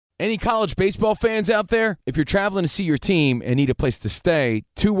Any college baseball fans out there? If you're traveling to see your team and need a place to stay,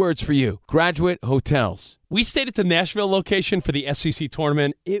 2 words for you: Graduate Hotels. We stayed at the Nashville location for the SEC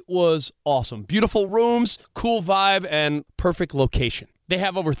tournament. It was awesome. Beautiful rooms, cool vibe, and perfect location. They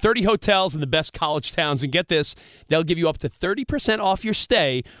have over 30 hotels in the best college towns, and get this, they'll give you up to 30% off your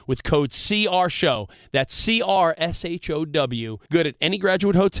stay with code CRSHOW. That's CRSHOW. Good at any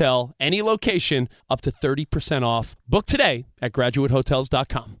Graduate Hotel, any location, up to 30% off. Book today at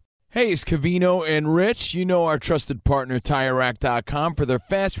graduatehotels.com. Hey, it's Cavino and Rich. You know our trusted partner, TireRack.com, for their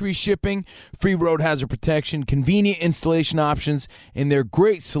fast free shipping, free road hazard protection, convenient installation options, and their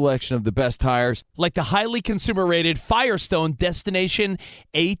great selection of the best tires, like the highly consumer-rated Firestone Destination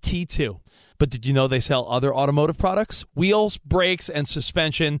AT2. But did you know they sell other automotive products? Wheels, brakes, and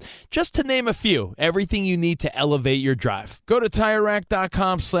suspension, just to name a few. Everything you need to elevate your drive. Go to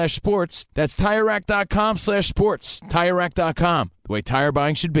TireRack.com/sports. That's TireRack.com/sports. TireRack.com, the way tire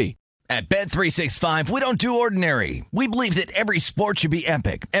buying should be. At Bet365, we don't do ordinary. We believe that every sport should be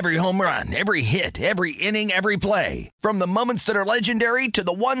epic. Every home run, every hit, every inning, every play. From the moments that are legendary to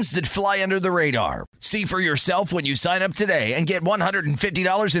the ones that fly under the radar. See for yourself when you sign up today and get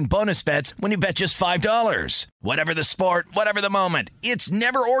 $150 in bonus bets when you bet just $5. Whatever the sport, whatever the moment, it's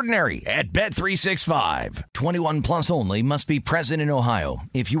never ordinary at Bet365. 21 plus only. Must be present in Ohio.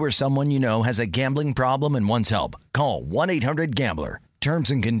 If you or someone you know has a gambling problem and wants help, call 1-800-GAMBLER.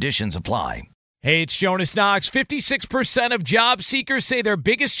 Terms and conditions apply. Hey, it's Jonas Knox. 56% of job seekers say their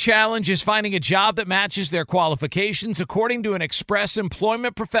biggest challenge is finding a job that matches their qualifications, according to an Express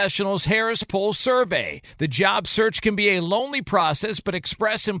Employment Professionals Harris Poll survey. The job search can be a lonely process, but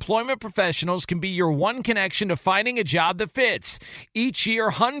Express Employment Professionals can be your one connection to finding a job that fits. Each year,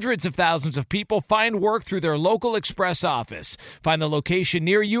 hundreds of thousands of people find work through their local Express office. Find the location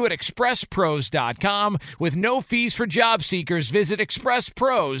near you at expresspros.com. With no fees for job seekers, visit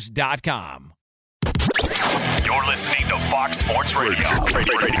expresspros.com. You're listening to Fox Sports Radio.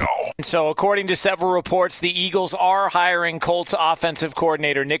 So, according to several reports, the Eagles are hiring Colts offensive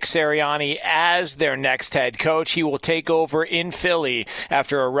coordinator Nick Sirianni as their next head coach. He will take over in Philly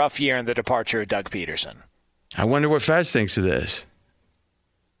after a rough year in the departure of Doug Peterson. I wonder what Fez thinks of this.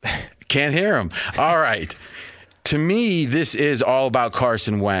 Can't hear him. All right. To me, this is all about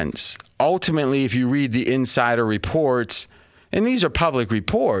Carson Wentz. Ultimately, if you read the insider reports, and these are public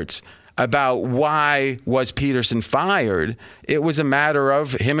reports, about why was Peterson fired, it was a matter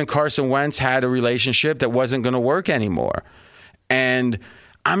of him and Carson Wentz had a relationship that wasn't going to work anymore. And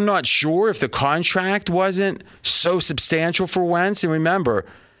I'm not sure if the contract wasn't so substantial for Wentz. And remember,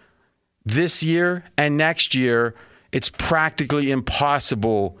 this year and next year, it's practically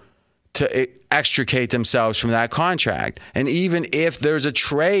impossible to extricate themselves from that contract. And even if there's a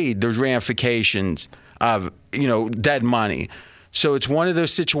trade, there's ramifications of, dead money. So it's one of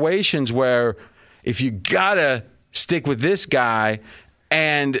those situations where if you got to stick with this guy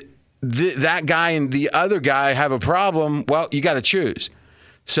and that guy and the other guy have a problem, well, you got to choose.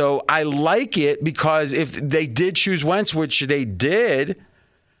 So I like it because if they did choose Wentz, which they did,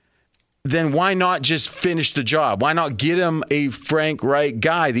 then why not just finish the job? Why not get him a Frank Reich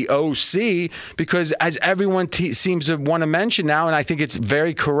guy, the OC? Because as everyone seems to want to mention now, and I think it's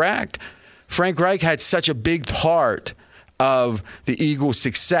very correct, Frank Reich had such a big part of the Eagles'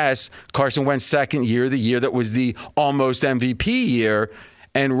 success. Carson Wentz's second year, the year that was the almost MVP year.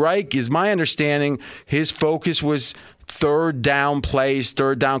 And Reich, is my understanding, his focus was third down plays,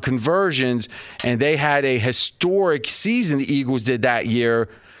 third down conversions. And they had a historic season, the Eagles did that year,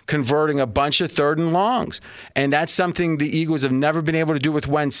 converting a bunch of third and longs. And that's something the Eagles have never been able to do with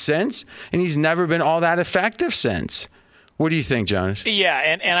Wentz since. And he's never been all that effective since. What do you think, Jonas? Yeah,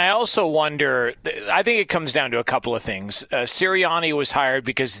 and I also wonder, I think it comes down to a couple of things. Sirianni was hired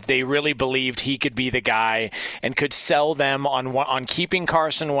because they really believed he could be the guy and could sell them on keeping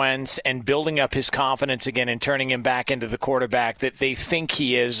Carson Wentz and building up his confidence again and turning him back into the quarterback that they think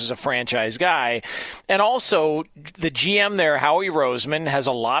he is as a franchise guy. And also, the GM there, Howie Roseman, has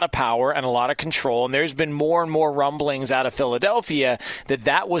a lot of power and a lot of control, and there's been more and more rumblings out of Philadelphia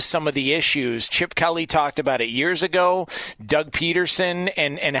that was some of the issues. Chip Kelly talked about it years ago. Doug Peterson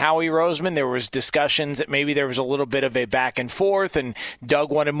and Howie Roseman, there was discussions that maybe there was a little bit of a back and forth, and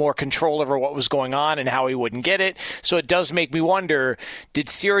Doug wanted more control over what was going on, and Howie wouldn't get it. So it does make me wonder, did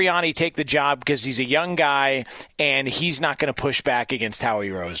Sirianni take the job because he's a young guy and he's not going to push back against Howie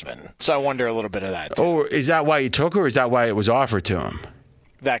Roseman? So I wonder a little bit of that, too. Or is that why he took, or is that why it was offered to him?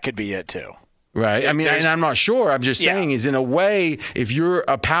 That could be it, too. Right. I mean, and I'm not sure. I'm just saying is in a way, if you're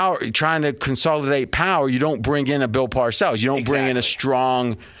a power trying to consolidate power, you don't bring in a Bill Parcells. You don't bring in a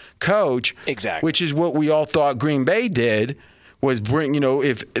strong coach. Exactly. Which is what we all thought Green Bay did was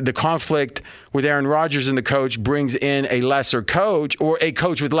if the conflict with Aaron Rodgers and the coach brings in a lesser coach or a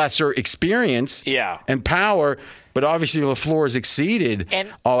coach with lesser experience and power, but obviously LaFleur has exceeded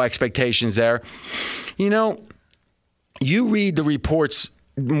all expectations there. You read the reports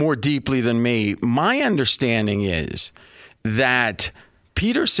more deeply than me. My understanding is that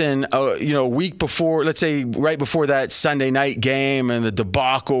Peterson, a week before, let's say right before that Sunday night game and the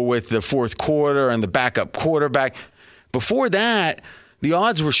debacle with the fourth quarter and the backup quarterback, before that, the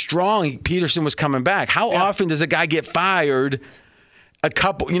odds were strong Peterson was coming back. How often does a guy get fired? A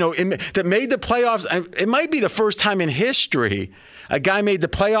couple, that made the playoffs. It might be the first time in history a guy made the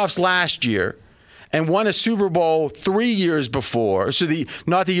playoffs last year and won a Super Bowl 3 years before. So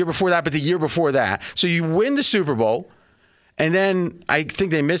not the year before that, but the year before that. So you win the Super Bowl, and then I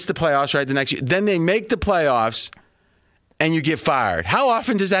think they missed the playoffs the next year. Then they make the playoffs, and you get fired. How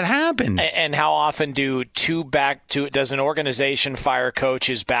often does that happen? And how often does an organization fire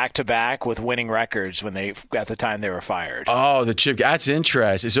coaches back to back with winning records when at the time they were fired? Oh, that's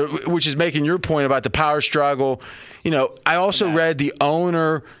interesting. So, which is making your point about the power struggle. I also read the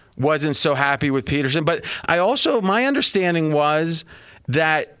owner wasn't so happy with Peterson, but my understanding was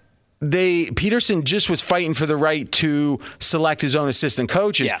that Peterson just was fighting for the right to select his own assistant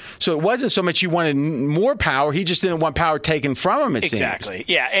coaches. Yeah. So it wasn't so much he wanted more power; he just didn't want power taken from him. Exactly. Seems.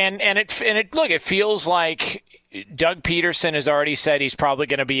 Yeah, and it feels like Doug Peterson has already said he's probably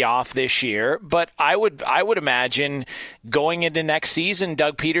going to be off this year, but I would imagine going into next season,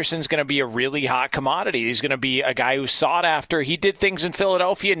 Doug Peterson's going to be a really hot commodity. He's going to be a guy who's sought after. He did things in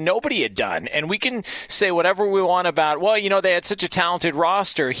Philadelphia nobody had done, and we can say whatever we want about, they had such a talented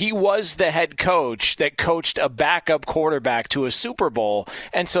roster. He was the head coach that coached a backup quarterback to a Super Bowl,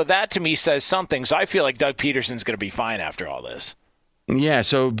 and so that to me says something. So I feel like Doug Peterson's going to be fine after all this. Yeah,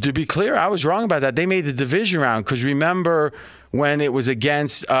 so to be clear, I was wrong about that. They made the division round because remember when it was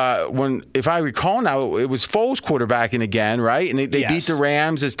against if I recall now, it was Foles quarterbacking again, right? And they beat the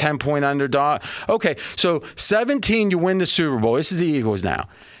Rams as 10-point underdog. Okay, so 17, you win the Super Bowl. This is the Eagles now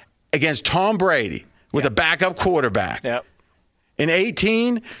against Tom Brady with a backup quarterback. Yep. In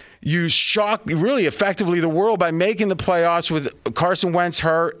 18, you shocked really effectively the world by making the playoffs with Carson Wentz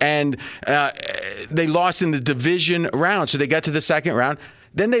hurt, and they lost in the division round. So they got to the second round.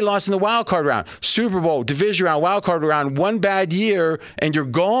 Then they lost in the wild card round. Super Bowl, division round, wild card round, one bad year, and you're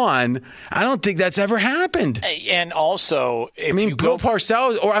gone. I don't think that's ever happened. And also, Bill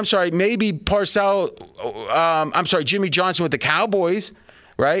Parcells, or I'm sorry, maybe Jimmy Johnson with the Cowboys,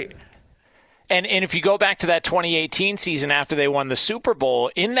 right? And if you go back to that 2018 season after they won the Super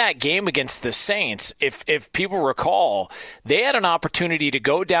Bowl, in that game against the Saints, if people recall, they had an opportunity to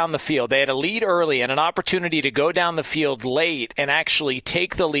go down the field. They had a lead early and an opportunity to go down the field late and actually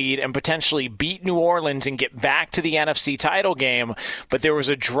take the lead and potentially beat New Orleans and get back to the NFC title game. But there was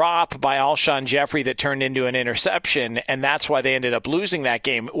a drop by Alshon Jeffrey that turned into an interception, and that's why they ended up losing that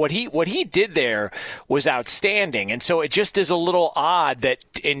game. What he did there was outstanding. And so it just is a little odd that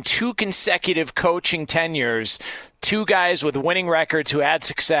in two consecutive coaching tenures, two guys with winning records who had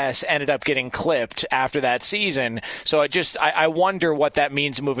success ended up getting clipped after that season. So I wonder what that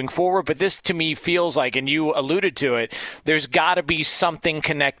means moving forward. But this to me feels like, and you alluded to it, there's got to be something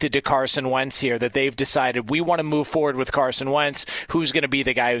connected to Carson Wentz here that they've decided we want to move forward with Carson Wentz. Who's going to be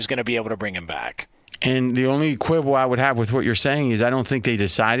the guy who's going to be able to bring him back? And the only quibble I would have with what you're saying is I don't think they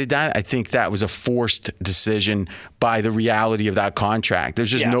decided that. I think that was a forced decision by the reality of that contract. There's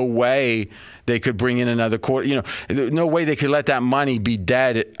just no way they could bring in another quarter. No way they could let that money be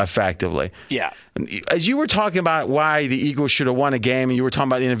dead effectively. Yeah. As you were talking about why the Eagles should have won a game and you were talking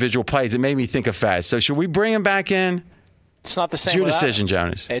about individual plays, it made me think of Fez. So should we bring him back in? It's not the same. It's your without decision, him.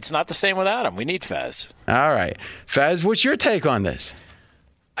 Jonas. It's not the same without him. We need Fez. All right. Fez, what's your take on this?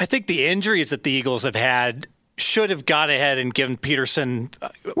 I think the injuries that the Eagles have had should have gone ahead and given Peterson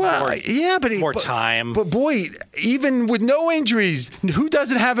more time. But boy, even with no injuries, who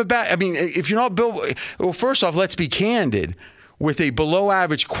doesn't have a back? I mean, if you're not built, well, first off, let's be candid. With a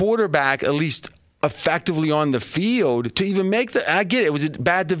below-average quarterback, at least effectively on the field, to even make I get it was a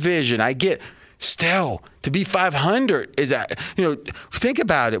bad division. I get. Still, to be 500 is think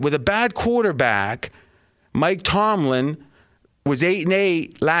about it. With a bad quarterback, Mike Tomlin was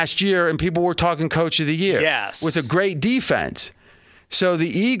 8-8 last year, and people were talking Coach of the Year. Yes. With a great defense. So the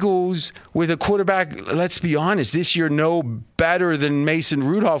Eagles, with a quarterback, let's be honest, this year no better than Mason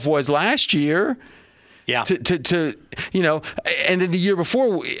Rudolph was last year. Yeah. And then the year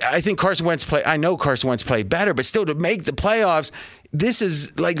before, I think Carson Wentz played better, but still to make the playoffs, this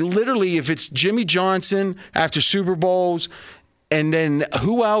is like literally if it's Jimmy Johnson after Super Bowls, And then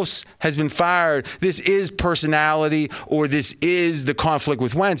who else has been fired? This is personality, or this is the conflict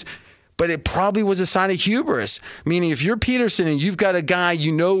with Wentz. But it probably was a sign of hubris. Meaning, if you're Peterson and you've got a guy,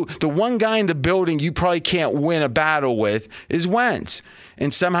 the one guy in the building you probably can't win a battle with is Wentz.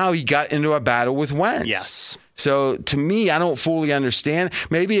 And somehow he got into a battle with Wentz. Yes. So to me, I don't fully understand.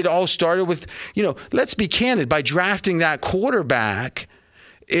 Maybe it all started with, let's be candid, by drafting that quarterback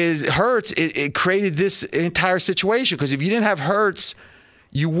Hurts, it created this entire situation. Because if you didn't have Hurts,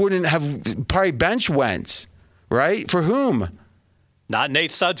 you wouldn't have probably bench Wentz, right? For whom? Not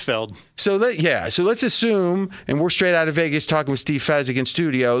Nate Sudfeld. So let's assume, and we're straight out of Vegas talking with Steve Fezzik in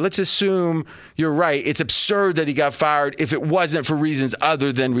studio, let's assume you're right. It's absurd that he got fired if it wasn't for reasons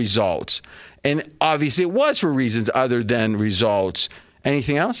other than results. And obviously it was for reasons other than results.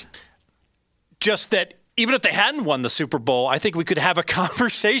 Anything else? Just that even if they hadn't won the Super Bowl, I think we could have a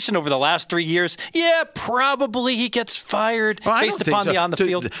conversation over the last 3 years. Yeah, probably he gets fired based upon the on the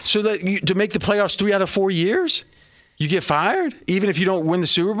field. So to make the playoffs 3 out of 4 years? You get fired even if you don't win the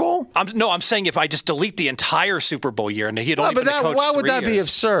Super Bowl? I'm saying if I just delete the entire Super Bowl year and he'd only been the coach 3 years. Why would that be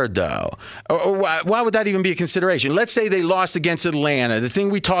absurd, though? Or why would that even be a consideration? Let's say they lost against Atlanta. The thing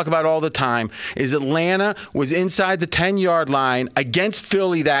we talk about all the time is Atlanta was inside the 10-yard line against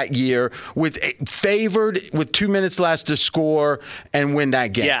Philly that year, favored with 2 minutes left to score and win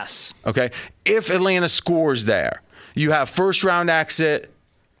that game. Yes. Okay. If Atlanta scores there, you have first-round exit,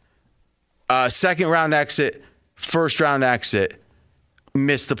 second-round exit, first-round exit,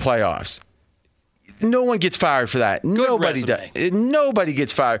 miss the playoffs. No one gets fired for that. Nobody does. Nobody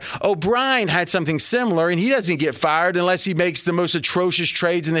gets fired. O'Brien had something similar, and he doesn't get fired unless he makes the most atrocious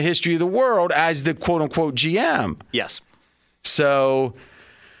trades in the history of the world as the quote-unquote GM. Yes. So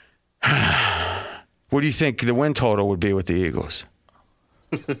what do you think the win total would be with the Eagles?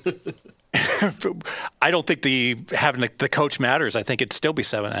 I don't think having the coach matters. I think it'd still be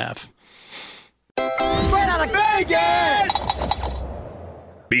 7.5. Straight out of Vegas!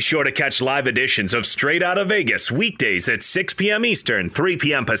 Be sure to catch live editions of Straight Out of Vegas weekdays at 6 p.m. Eastern, 3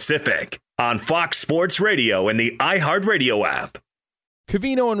 p.m. Pacific on Fox Sports Radio and the iHeartRadio app.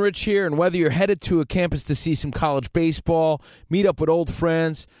 Covino and Rich here, and whether you're headed to a campus to see some college baseball, meet up with old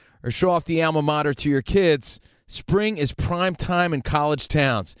friends, or show off the alma mater to your kids, spring is prime time in college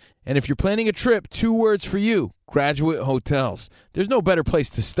towns. And if you're planning a trip, 2 words for you: Graduate Hotels. There's no better place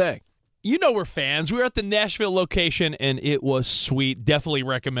to stay. You know we're fans. We were at the Nashville location, and it was sweet. Definitely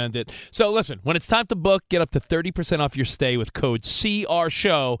recommend it. So listen, when it's time to book, get up to 30% off your stay with code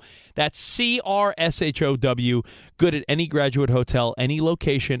CRSHOW. That's CRSHOW. Good at any Graduate Hotel, any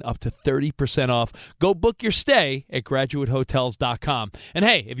location, up to 30% off. Go book your stay at graduatehotels.com. And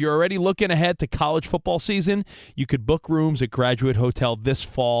hey, if you're already looking ahead to college football season, you could book rooms at Graduate Hotel this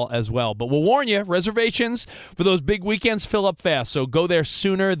fall as well. But we'll warn you, reservations for those big weekends fill up fast, so go there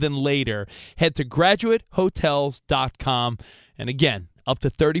sooner than later. Head to graduatehotels.com. And again, up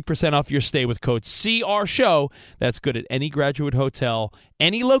to 30% off your stay with code CRSHOW. That's good at any Graduate Hotel,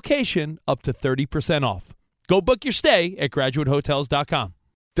 any location, up to 30% off. Go book your stay at graduatehotels.com.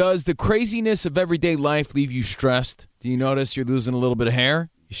 Does the craziness of everyday life leave you stressed? Do you notice you're losing a little bit of hair?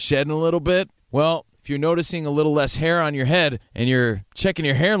 You're shedding a little bit? Well, if you're noticing a little less hair on your head and you're checking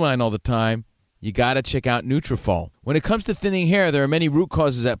your hairline all the time, you got to check out Nutrafol. When it comes to thinning hair, there are many root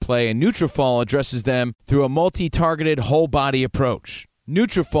causes at play, and Nutrafol addresses them through a multi-targeted whole-body approach.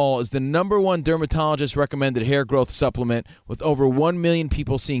 Nutrafol is the #1 dermatologist-recommended hair growth supplement, with over 1 million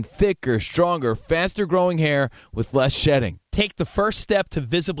people seeing thicker, stronger, faster-growing hair with less shedding. Take the first step to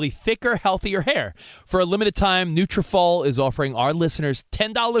visibly thicker, healthier hair. For a limited time, Nutrafol is offering our listeners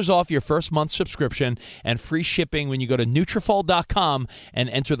 $10 off your first month subscription and free shipping when you go to Nutrafol.com and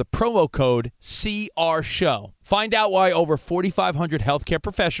enter the promo code CRSHOW. Find out why over 4,500 healthcare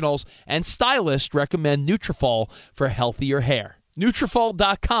professionals and stylists recommend Nutrafol for healthier hair.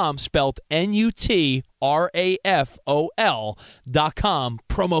 Nutrafol.com, spelled Nutrafol.com,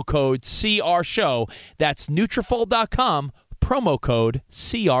 promo code CRSHOW. That's Nutrafol.com, promo code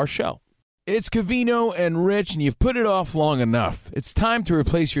CRSHOW. It's Covino and Rich, and you've put it off long enough. It's time to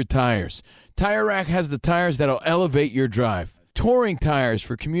replace your tires. Tire Rack has the tires that'll elevate your drive. Touring tires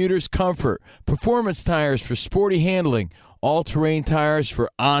for commuters' comfort, performance tires for sporty handling, all-terrain tires for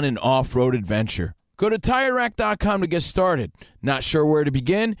on- and off-road adventure. Go to TireRack.com to get started. Not sure where to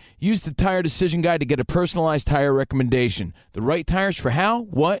begin? Use the Tire Decision Guide to get a personalized tire recommendation. The right tires for how,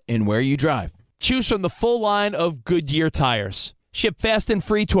 what, and where you drive. Choose from the full line of Goodyear tires. Ship fast and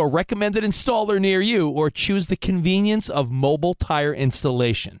free to a recommended installer near you, or choose the convenience of mobile tire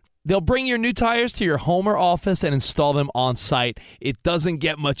installation. They'll bring your new tires to your home or office and install them on site. It doesn't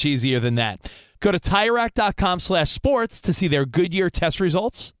get much easier than that. Go to TireRack.com/sports to see their Goodyear test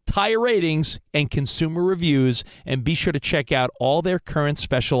results, tire ratings, and consumer reviews, and be sure to check out all their current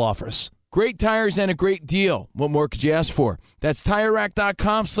special offers. Great tires and a great deal. What more could you ask for? That's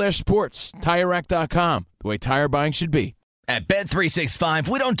TireRack.com/sports. TireRack.com, the way tire buying should be. At Bet365,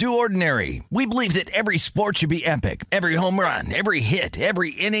 we don't do ordinary. We believe that every sport should be epic. Every home run, every hit,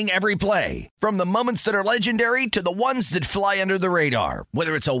 every inning, every play. From the moments that are legendary to the ones that fly under the radar.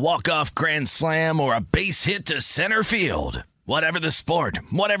 Whether it's a walk-off grand slam or a base hit to center field. Whatever the sport,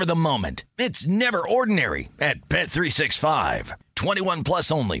 whatever the moment. It's never ordinary at Bet365. 21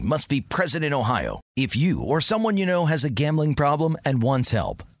 plus only. Must be present in Ohio. If you or someone you know has a gambling problem and wants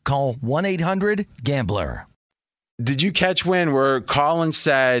help, call 1-800-GAMBLER. Did you catch where Colin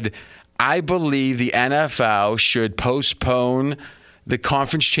said, I believe the NFL should postpone the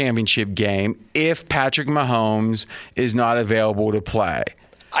conference championship game if Patrick Mahomes is not available to play?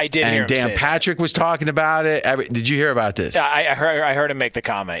 I did hear him Dan say Patrick was talking about it. Did you hear about this? Yeah, I heard him make the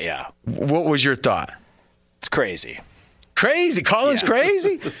comment, yeah. What was your thought? It's crazy. Crazy? Colin's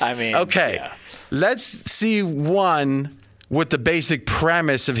crazy? I mean, okay. Yeah. Let's see what the basic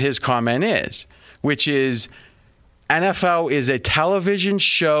premise of his comment is, which is NFL is a television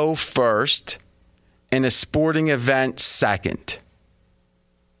show first and a sporting event second.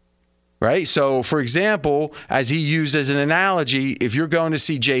 Right? So, for example, as he used as an analogy, if you're going to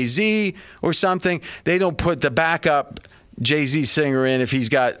see Jay-Z or something, they don't put the backup Jay-Z singer in if he's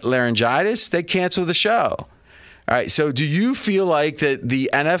got laryngitis. They cancel the show. All right. So do you feel like that the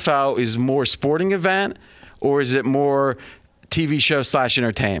NFL is more sporting event or is it more TV show /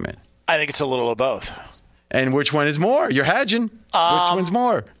 entertainment? I think it's a little of both. And which one is more? You're hedging. Which one's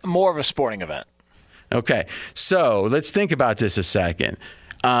more? More of a sporting event. Okay. So let's think about this a second.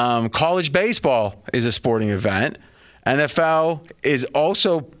 College baseball is a sporting event. NFL is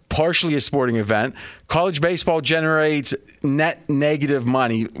also partially a sporting event. College baseball generates net negative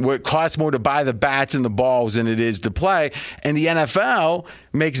money. It costs more to buy the bats and the balls than it is to play. And the NFL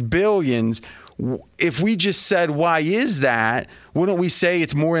makes billions. If we just said, why is that? Wouldn't we say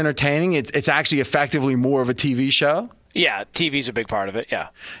it's more entertaining? It's actually effectively more of a TV show? Yeah, TV's a big part of it, yeah.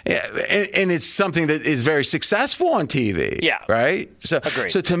 And it's something that is very successful on TV. Yeah. Right? Agreed.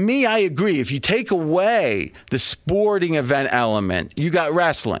 So to me, I agree. If you take away the sporting event element, you got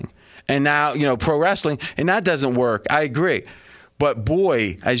wrestling. And now, pro wrestling, and that doesn't work. I agree. But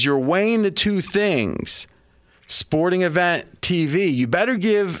boy, as you're weighing the two things, sporting event, TV, you better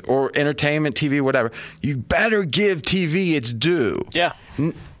give, or entertainment, TV, whatever, you better give TV its due. Yeah.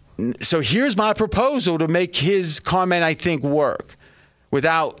 So here's my proposal to make his comment, I think, work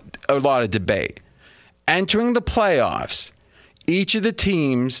without a lot of debate. Entering the playoffs, each of the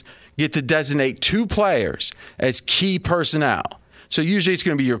teams get to designate 2 players as key personnel. So usually it's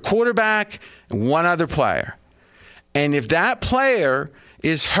going to be your quarterback and one other player. And if that player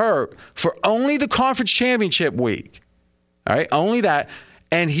is hurt for only the conference championship week, all right, only that,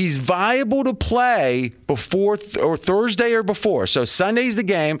 and he's viable to play before or Thursday or before. So Sunday's the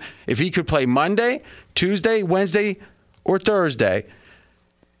game. If he could play Monday, Tuesday, Wednesday, or Thursday,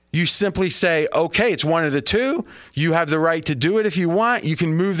 you simply say, okay, it's one of the two. You have the right to do it if you want. You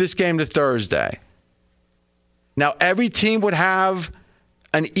can move this game to Thursday. Now, every team would have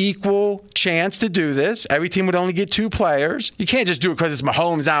an equal chance to do this. Every team would only get 2 players. You can't just do it because it's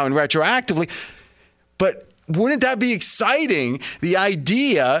Mahomes now and retroactively. But wouldn't that be exciting? The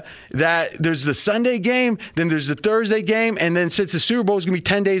idea that there's the Sunday game, then there's the Thursday game, and then since the Super Bowl is going to be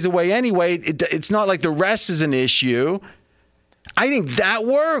 10 days away anyway, it's not like the rest is an issue. I think that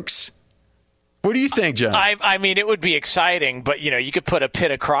works. What do you think, John? I mean, it would be exciting, but, you could put a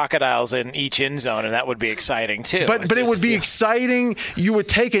pit of crocodiles in each end zone, and that would be exciting, too. But it would be exciting. You would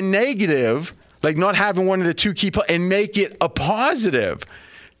take a negative, like not having one of the 2 key players, and make it a positive.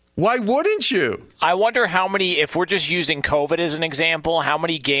 Why wouldn't you? I wonder how many, if we're just using COVID as an example, how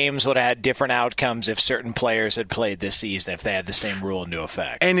many games would have had different outcomes if certain players had played this season if they had the same rule into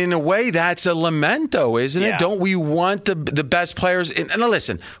effect? And in a way, that's a lamento, isn't it? Don't we want the best players? And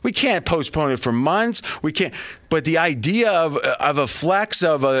listen, we can't postpone it for months. We can't. But the idea of a flex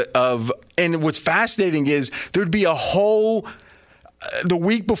and what's fascinating is there'd be a whole. The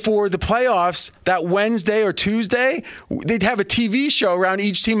week before the playoffs, that Wednesday or Tuesday, they'd have a TV show around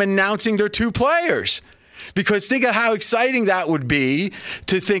each team announcing their 2 players. Because think of how exciting that would be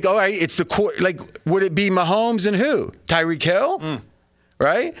to think, all right, it's would it be Mahomes and who? Tyreek Hill?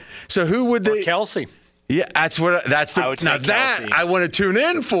 Right? So who would they? Or Kelsey. Yeah, that's the. I would say that I want to tune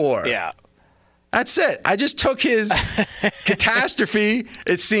in for. Yeah. That's it. I just took his catastrophe,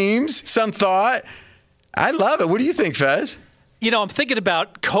 it seems, some thought. I love it. What do you think, Fez? I'm thinking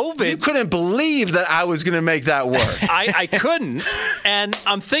about COVID. You couldn't believe that I was going to make that work. I couldn't. And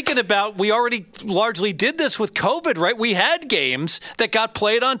I'm thinking about, we already largely did this with COVID, right? We had games that got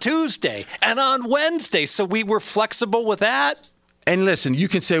played on Tuesday and on Wednesday, so we were flexible with that. And listen, you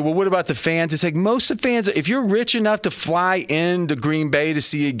can say, well, what about the fans? It's like most of the fans, if you're rich enough to fly into Green Bay to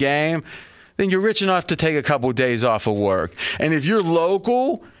see a game, then you're rich enough to take a couple of days off of work. And if you're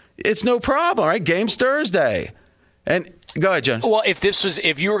local, it's no problem, right? Game's Thursday. And go ahead, Jones. Well,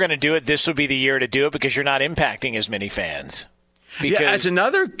 if you were going to do it, this would be the year to do it because you're not impacting as many fans. Yeah, that's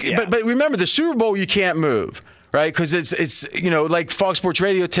another. Yeah. But remember, the Super Bowl you can't move. Right, because it's like Fox Sports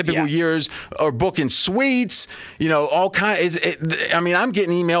Radio typical years are booking suites, all kind. I'm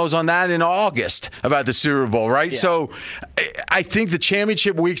getting emails on that in August about the Super Bowl, right? Yeah. So I think the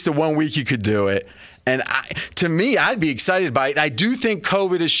championship week's the 1 week you could do it, and to me, I'd be excited by it. I do think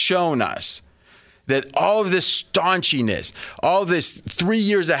COVID has shown us that all of this staunchiness, all of this 3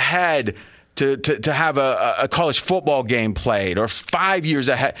 years ahead to have a college football game played, or 5 years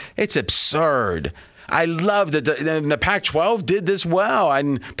ahead, it's absurd. I love that the Pac-12 did this well.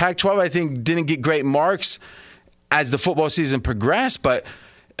 And Pac-12, I think, didn't get great marks as the football season progressed, but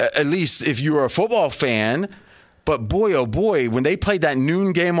at least if you were a football fan. But boy, oh boy, when they played that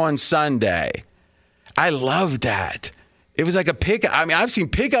noon game on Sunday, I loved that. It was like a pickup. I mean, I've seen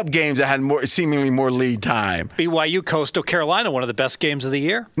pickup games that had seemingly more lead time. BYU Coastal Carolina, one of the best games of the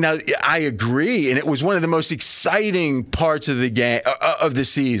year. Now, I agree, and it was one of the most exciting parts of the game of the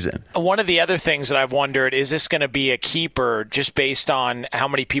season. One of the other things that I've wondered, is this going to be a keeper just based on how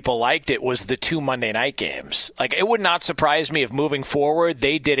many people liked it, was the 2 Monday night games. Like, it would not surprise me if moving forward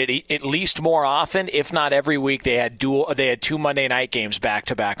they did it at least more often, if not every week. They had 2 Monday night games back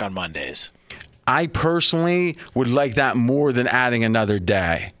to back on Mondays. I personally would like that more than adding another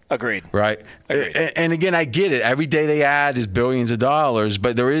day. Agreed. Right? Agreed. And again, I get it. Every day they add is billions of dollars,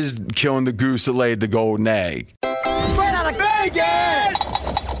 but there is killing the goose that laid the golden egg. Straight out of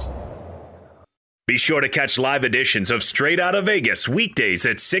Vegas! Be sure to catch live editions of Straight Out of Vegas weekdays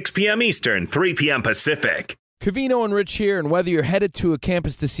at 6 p.m. Eastern, 3 p.m. Pacific. Covino and Rich here, and whether you're headed to a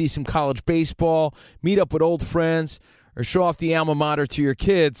campus to see some college baseball, meet up with old friends, or show off the alma mater to your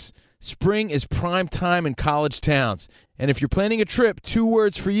kids, spring is prime time in college towns. And if you're planning a trip, 2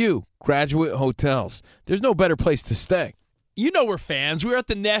 words for you: Graduate Hotels. There's no better place to stay. We're fans. We were at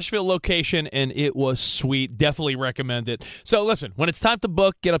the Nashville location, and it was sweet. Definitely recommend it. So listen, when it's time to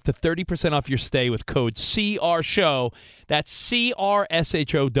book, get up to 30% off your stay with code CRSHOW. That's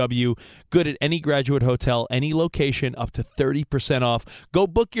CRSHOW. Good at any Graduate Hotel, any location, up to 30% off. Go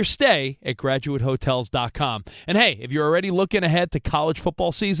book your stay at graduatehotels.com. And hey, if you're already looking ahead to college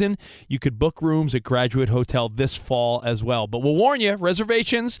football season, you could book rooms at Graduate Hotel this fall as well. But we'll warn you,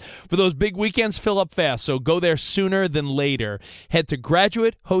 reservations for those big weekends fill up fast, so go there sooner than later. Head to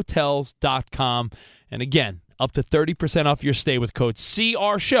graduatehotels.com. And again, up to 30% off your stay with code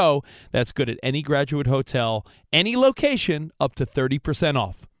CRSHOW. That's good at any Graduate Hotel, any location, up to 30%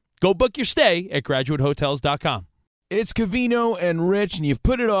 off. Go book your stay at graduatehotels.com. It's Covino and Rich, and you've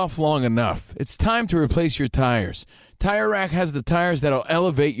put it off long enough. It's time to replace your tires. Tire Rack has the tires that'll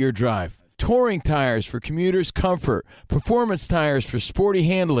elevate your drive. Touring tires for commuters' comfort, performance tires for sporty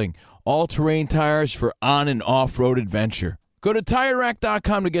handling, all-terrain tires for on- and off-road adventure. Go to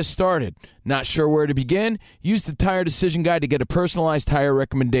TireRack.com to get started. Not sure where to begin? Use the Tire Decision Guide to get a personalized tire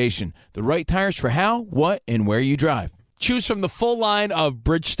recommendation. The right tires for how, what, and where you drive. Choose from the full line of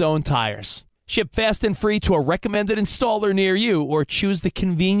Bridgestone tires. Ship fast and free to a recommended installer near you, or choose the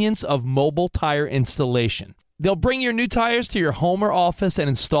convenience of mobile tire installation. They'll bring your new tires to your home or office and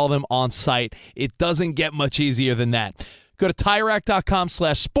install them on site. It doesn't get much easier than that. Go to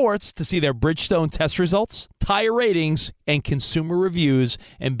TireRack.com/sports to see their Bridgestone test results, tire ratings, and consumer reviews,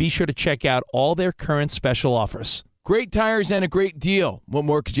 and be sure to check out all their current special offers. Great tires and a great deal. What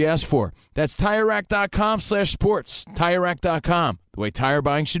more could you ask for? That's TireRack.com/sports. TireRack.com, the way tire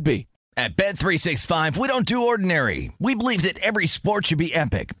buying should be. At Bet365, we don't do ordinary. We believe that every sport should be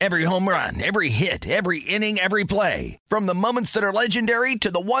epic. Every home run, every hit, every inning, every play. From the moments that are legendary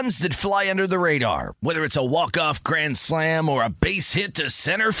to the ones that fly under the radar. Whether it's a walk-off grand slam or a base hit to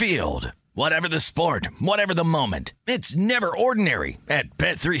center field. Whatever the sport, whatever the moment. It's never ordinary at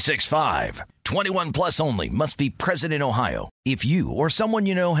Bet365. 21 plus only. Must be present in Ohio. If you or someone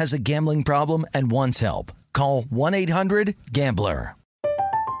you know has a gambling problem and wants help, call 1-800-GAMBLER.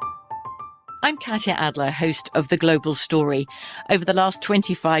 I'm Katya Adler, host of The Global Story. Over the last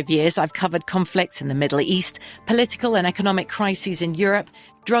 25 years, I've covered conflicts in the Middle East, political and economic crises in Europe,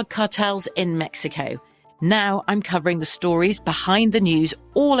 drug cartels in Mexico. Now I'm covering the stories behind the news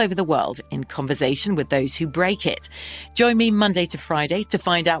all over the world in conversation with those who break it. Join me Monday to Friday to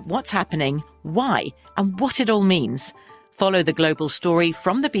find out what's happening, why, and what it all means. Follow The Global Story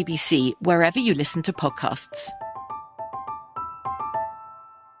from the BBC wherever you listen to podcasts.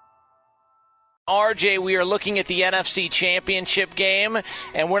 RJ, we are looking at the NFC Championship game,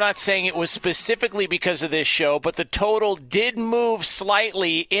 and we're not saying it was specifically because of this show, but the total did move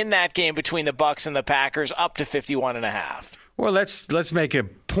slightly in that game between the Bucs and the Packers, up to 51.5. Well, let's make a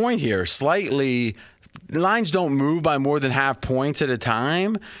point here. Slightly, lines don't move by more than half points at a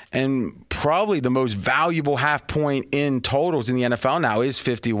time, and probably the most valuable half point in totals in the NFL now is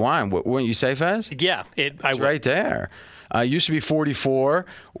 51. Wouldn't you say, Fez? Yeah, it's right there. Used to be 44.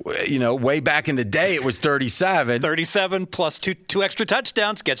 Way back in the day, it was 37. 37 plus two extra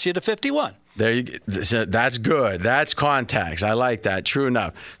touchdowns gets you to 51. There you go. That's good. That's context. I like that. True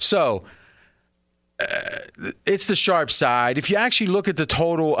enough. So it's the sharp side. If you actually look at the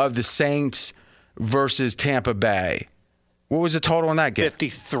total of the Saints versus Tampa Bay, what was the total in that game?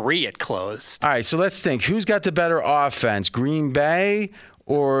 53 it closed. All right, so let's think. Who's got the better offense, Green Bay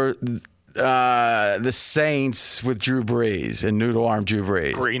or the Saints with Drew Brees and Noodle Arm Drew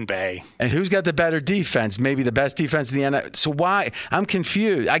Brees? Green Bay. And who's got the better defense? Maybe the best defense in the NFL. So why? I'm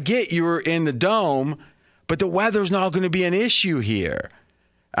confused. I get you were in the dome, but the weather's not going to be an issue here.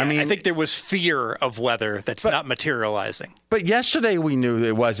 I mean, I think there was fear of weather that's not materializing. But yesterday we knew that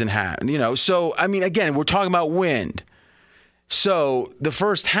it wasn't happening. So, I mean, again, we're talking about wind. So the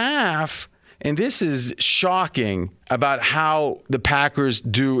first half, and this is shocking about how the Packers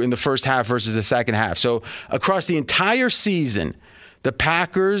do in the first half versus the second half. So across the entire season, the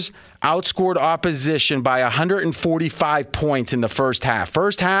Packers outscored opposition by 145 points in the first half.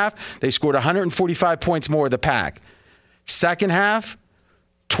 First half, they scored 145 points more, the Pack. Second half,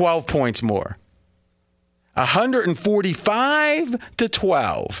 12 points more. 145 to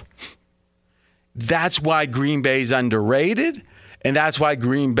 12. That's why Green Bay's underrated, and that's why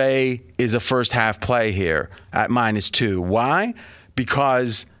Green Bay is a first half play here at -2. Why?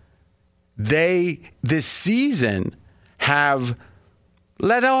 Because they, this season, have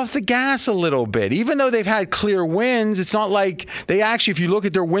let off the gas a little bit. Even though they've had clear wins, it's not like they actually, if you look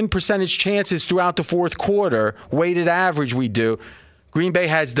at their win percentage chances throughout the fourth quarter, weighted average we do, Green Bay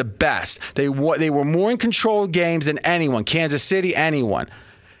has the best. They were more in control of games than anyone. Kansas City, anyone.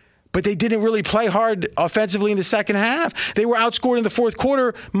 But they didn't really play hard offensively in the second half. They were outscored in the fourth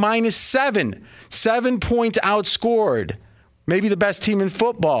quarter -7. 7 points outscored. Maybe the best team in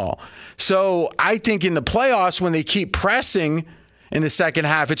football. So I think in the playoffs, when they keep pressing in the second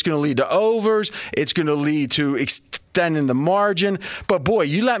half, it's going to lead to overs. It's going to lead to extending the margin. But boy,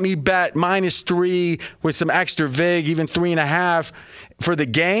 you let me bet -3 with some extra vig, even 3.5 for the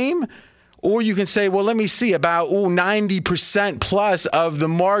game. Or you can say, well, let me see, about 90% plus of the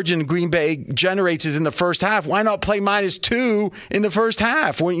margin Green Bay generates is in the first half. Why not play -2 in the first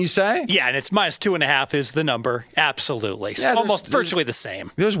half, wouldn't you say? Yeah, and it's -2.5 is the number. Absolutely. Yeah, almost virtually the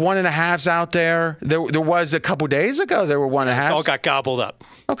same. There's 1.5s out there. There was a couple days ago, there were 1.5s. All got gobbled up.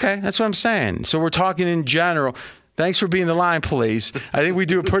 Okay, that's what I'm saying. So we're talking in general. Thanks for being the line police. I think we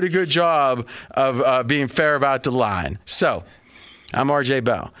do a pretty good job of being fair about the line. So I'm RJ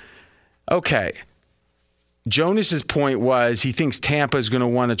Bell. Okay, Jonas's point was he thinks Tampa is going to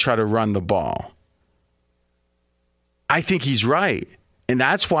want to try to run the ball. I think he's right. And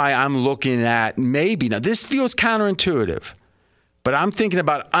that's why I'm looking at maybe. Now, this feels counterintuitive, but I'm thinking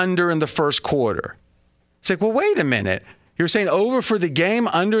about under in the first quarter. It's like, well, wait a minute. You're saying over for the game,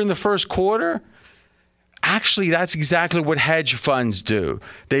 under in the first quarter? Actually, that's exactly what hedge funds do.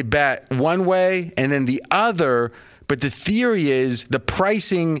 They bet one way and then the other, but the theory is the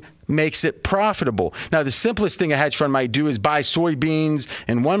pricing makes it profitable. Now, the simplest thing a hedge fund might do is buy soybeans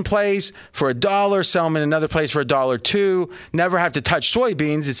in one place for $1, sell them in another place for $1.02, never have to touch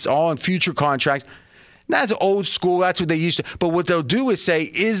soybeans. It's all in future contracts. That's old school. That's what they used to. But what they'll do is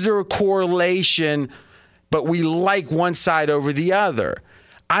say, is there a correlation, but we like one side over the other?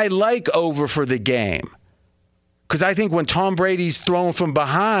 I like over for the game. Because I think when Tom Brady's thrown from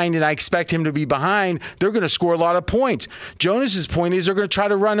behind, and I expect him to be behind, they're going to score a lot of points. Jonas's point is they're going to try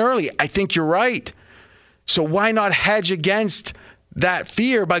to run early. I think you're right. So why not hedge against that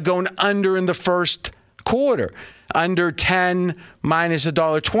fear by going under in the first quarter? Under 10 minus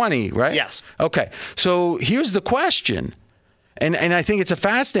 $1.20, right? Yes. Okay. So here's the question, and I think it's a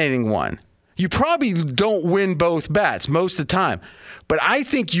fascinating one. You probably don't win both bets most of the time. But I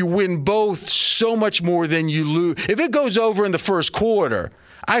think you win both so much more than you lose. If it goes over in the first quarter,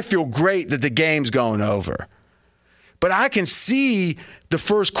 I feel great that the game's going over. But I can see the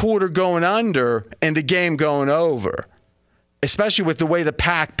first quarter going under and the game going over, especially with the way the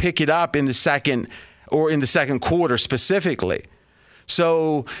Pack pick it up in the second quarter specifically.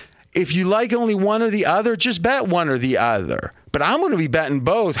 So if you like only one or the other, just bet one or the other. But I'm going to be betting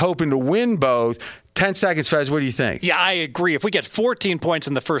both, hoping to win both. 10 seconds, Fez, what do you think? Yeah, I agree. If we get 14 points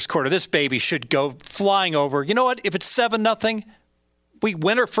in the first quarter, this baby should go flying over. You know what? If it's 7-0, we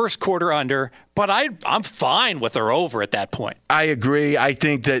win our first quarter under, but I'm fine with her over at that point. I agree. I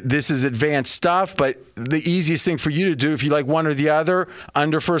think that this is advanced stuff, but the easiest thing for you to do, if you like one or the other,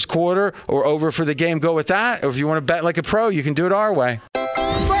 under first quarter or over for the game, go with that. Or if you want to bet like a pro, you can do it our way.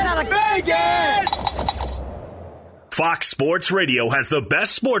 Right out of Vegas! Fox Sports Radio has the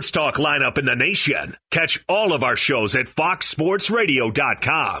best sports talk lineup in the nation. Catch all of our shows at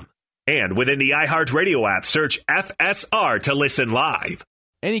foxsportsradio.com. And within the iHeartRadio app, search FSR to listen live.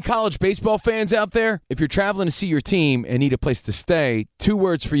 Any college baseball fans out there? If you're traveling to see your team and need a place to stay, 2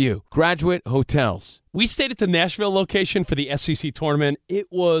 words for you: Graduate Hotels. We stayed at the Nashville location for the SEC tournament. It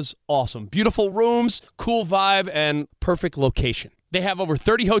was awesome. Beautiful rooms, cool vibe, and perfect location. They have over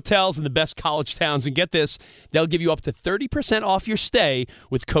 30 hotels in the best college towns, and get this, they'll give you up to 30% off your stay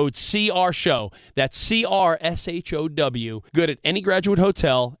with code CRSHOW. That's CRSHOW. Good at any Graduate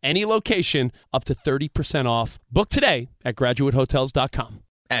Hotel, any location, up to 30% off. Book today at graduatehotels.com.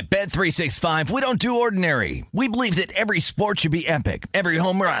 At Bet365, we don't do ordinary. We believe that every sport should be epic. Every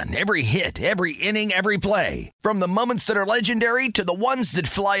home run, every hit, every inning, every play. From the moments that are legendary to the ones that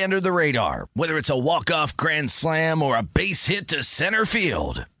fly under the radar. Whether it's a walk-off grand slam or a base hit to center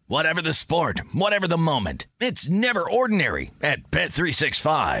field. Whatever the sport, whatever the moment. It's never ordinary at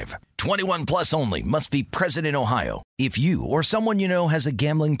Bet365. 21 plus only. Must be present in Ohio. If you or someone you know has a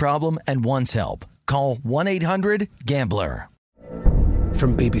gambling problem and wants help, call 1-800-GAMBLER.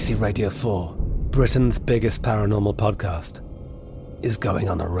 From BBC Radio 4, Britain's biggest paranormal podcast is going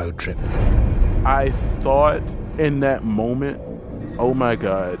on a road trip. I thought in that moment, oh my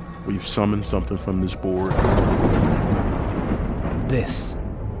God, we've summoned something from this board. This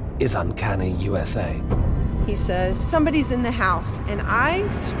is Uncanny USA. He says, somebody's in the house, and I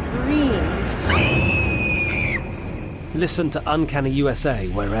screamed. Listen to Uncanny USA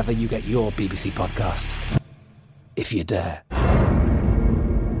wherever you get your BBC podcasts, if you dare.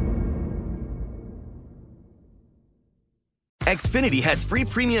 Xfinity has free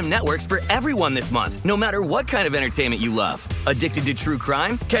premium networks for everyone this month, no matter what kind of entertainment you love. Addicted to true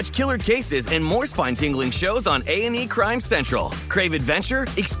crime? Catch killer cases and more spine-tingling shows on A&E Crime Central. Crave adventure?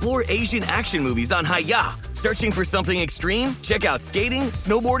 Explore Asian action movies on Hi-YAH. Searching for something extreme? Check out skating,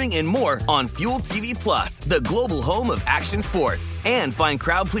 snowboarding, and more on Fuel TV Plus, the global home of action sports. And find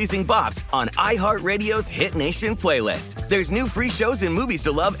crowd-pleasing bops on iHeartRadio's Hit Nation playlist. There's new free shows and movies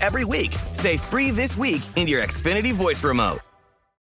to love every week. Say free this week in your Xfinity voice remote.